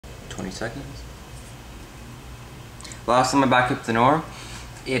20 seconds. Last time I backed up the NOR,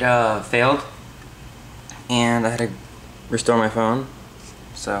 it failed, and I had to restore my phone.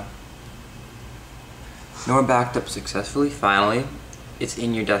 So, NOR backed up successfully, finally. It's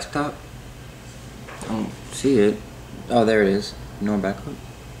in your desktop. I don't see it. Oh, there it is. NOR backup.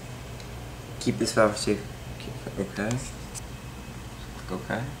 Keep this file safe. Okay.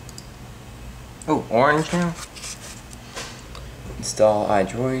 Okay. Oh, orange now. Install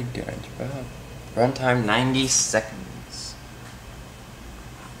iDroid. Runtime 90 seconds.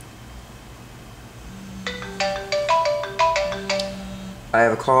 I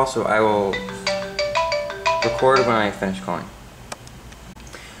have a call, so I will record when I finish calling.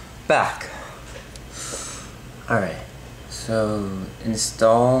 Back. Alright. So,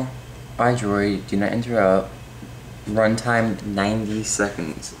 install iDroid. Do not interrupt. Runtime 90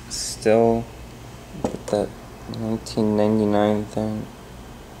 seconds. Still with that 1999 thing.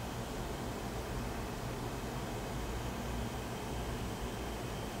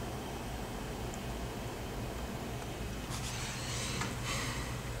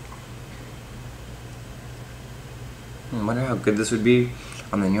 I wonder how good this would be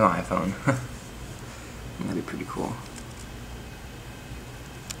on the new iPhone. That'd be pretty cool.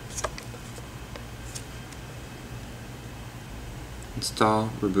 Install,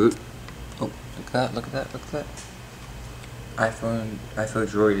 reboot. Oh, look at that, look at that, look at that.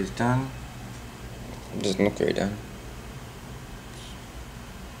 iPhoDroid is done. It doesn't look very done.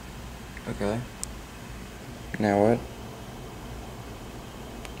 Okay. Now what?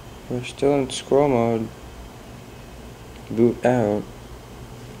 We're still in scroll mode. Boot out.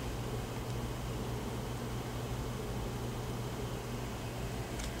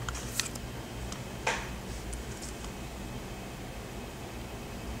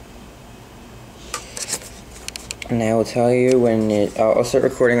 And I will tell you when I'll start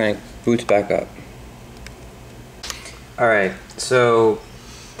recording when it boots back up. Alright, so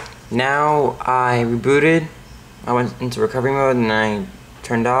now I rebooted. I went into recovery mode and I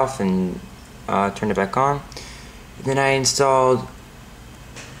turned off and turned it back on. And then I installed,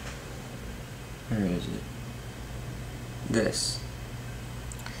 where is it? This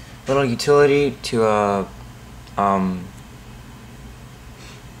little utility to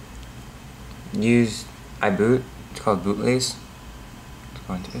use iBoot. It's called Bootlace. Let's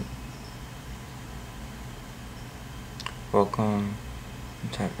go into it. Welcome.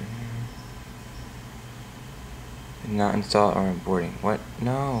 Type it here. Did not install or onboarding. What?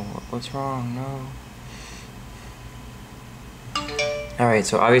 No. What's wrong? No. Alright,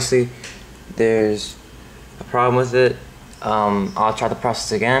 so obviously there's a problem with it. I'll try the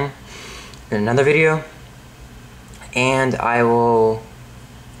process again in another video, and I will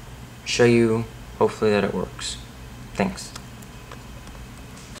show you hopefully that it works. Thanks.